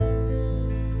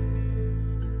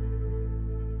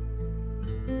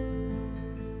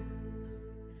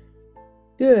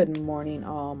Good morning,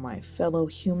 all my fellow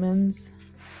humans.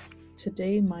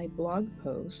 Today, my blog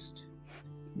post,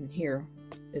 and here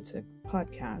it's a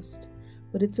podcast,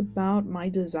 but it's about my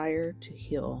desire to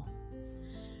heal.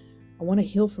 I want to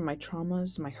heal from my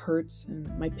traumas, my hurts, and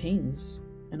my pains,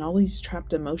 and all these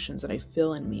trapped emotions that I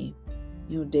feel in me,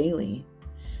 daily.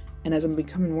 And as I'm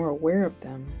becoming more aware of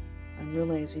them, I'm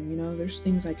realizing, there's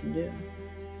things I can do.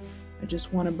 I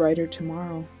just want a brighter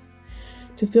tomorrow,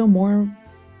 to feel more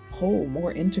whole,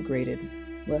 more integrated,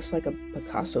 less like a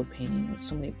Picasso painting with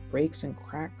so many breaks and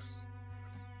cracks,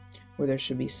 where there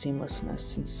should be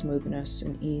seamlessness and smoothness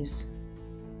and ease.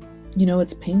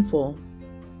 It's painful.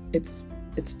 It's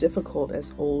difficult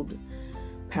as old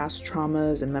past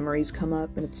traumas and memories come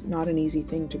up, and it's not an easy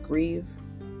thing to grieve.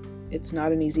 It's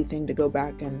not an easy thing to go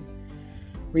back and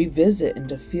revisit and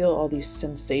to feel all these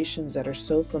sensations that are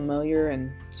so familiar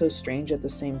and so strange at the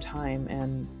same time.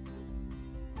 And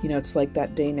it's like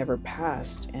that day never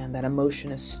passed and that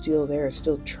emotion is still there,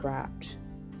 still trapped.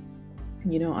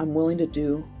 I'm willing to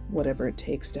do whatever it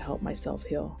takes to help myself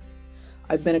heal.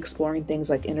 I've been exploring things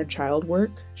like inner child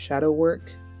work, shadow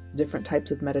work, different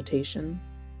types of meditation.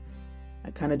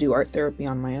 I kind of do art therapy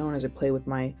on my own as I play with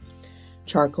my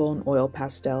charcoal and oil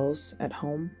pastels at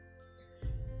home.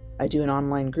 I do an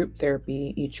online group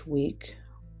therapy each week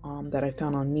that I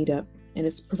found on Meetup, and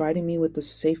it's providing me with a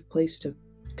safe place to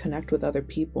connect with other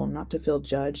people, not to feel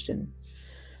judged, and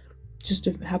just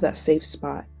to have that safe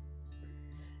spot.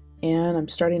 And I'm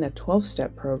starting a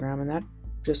 12-step program, and that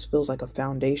just feels like a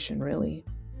foundation, really.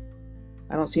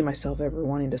 I don't see myself ever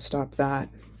wanting to stop that.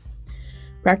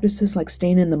 Practices like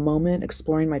staying in the moment,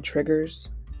 exploring my triggers,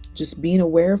 just being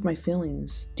aware of my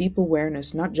feelings, deep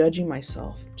awareness, not judging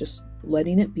myself, just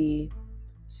letting it be,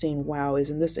 saying, wow,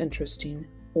 isn't this interesting?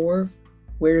 Or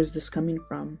where is this coming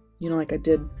from? Like I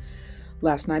did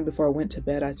last night before I went to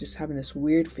bed, I was just having this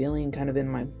weird feeling kind of in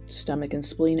my stomach and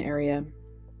spleen area.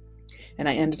 And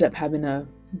I ended up having a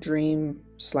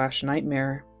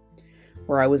dream/nightmare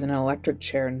where I was in an electric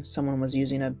chair and someone was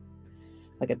using a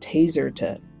taser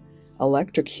to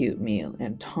electrocute me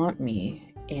and taunt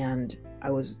me. And I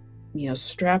was,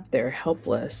 strapped there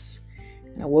helpless.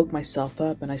 And I woke myself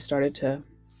up and I started to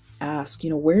ask,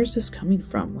 where is this coming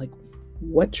from? Like,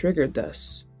 what triggered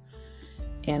this?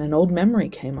 And an old memory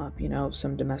came up, of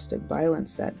some domestic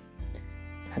violence that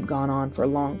had gone on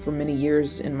for many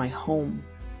years in my home.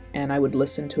 And I would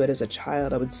listen to it as a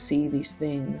child. I would see these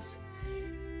things.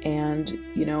 And,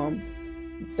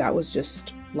 that was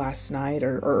just last night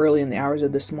or early in the hours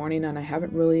of this morning. And I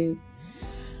haven't really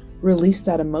released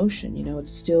that emotion.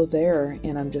 It's still there.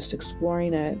 And I'm just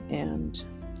exploring it and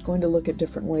going to look at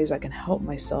different ways I can help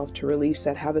myself to release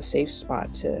that, have a safe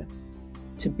spot to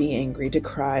be angry, to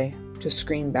cry, to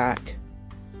scream back.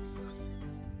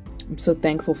 I'm so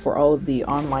thankful for all of the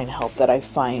online help that I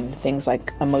find, things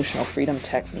like emotional freedom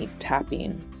technique,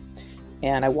 tapping.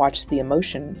 And I watched the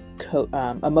Emotion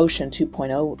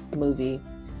 2.0 movie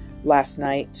last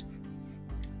night,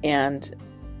 and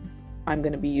I'm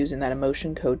going to be using that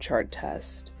emotion code chart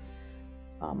test.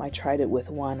 I tried it with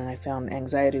one, and I found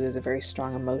anxiety was a very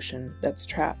strong emotion that's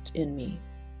trapped in me.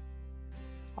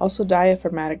 Also,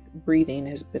 diaphragmatic breathing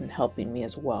has been helping me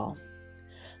as well.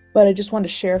 But I just wanted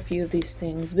to share a few of these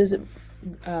things. Visit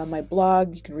my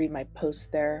blog. You can read my posts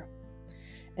there.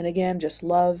 And again, just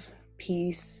love,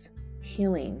 peace,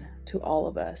 healing to all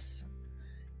of us.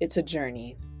 It's a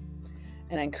journey.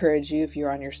 And I encourage you, if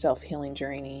you're on your self-healing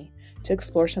journey, to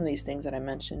explore some of these things that I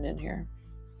mentioned in here.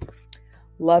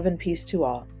 Love and peace to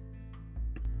all.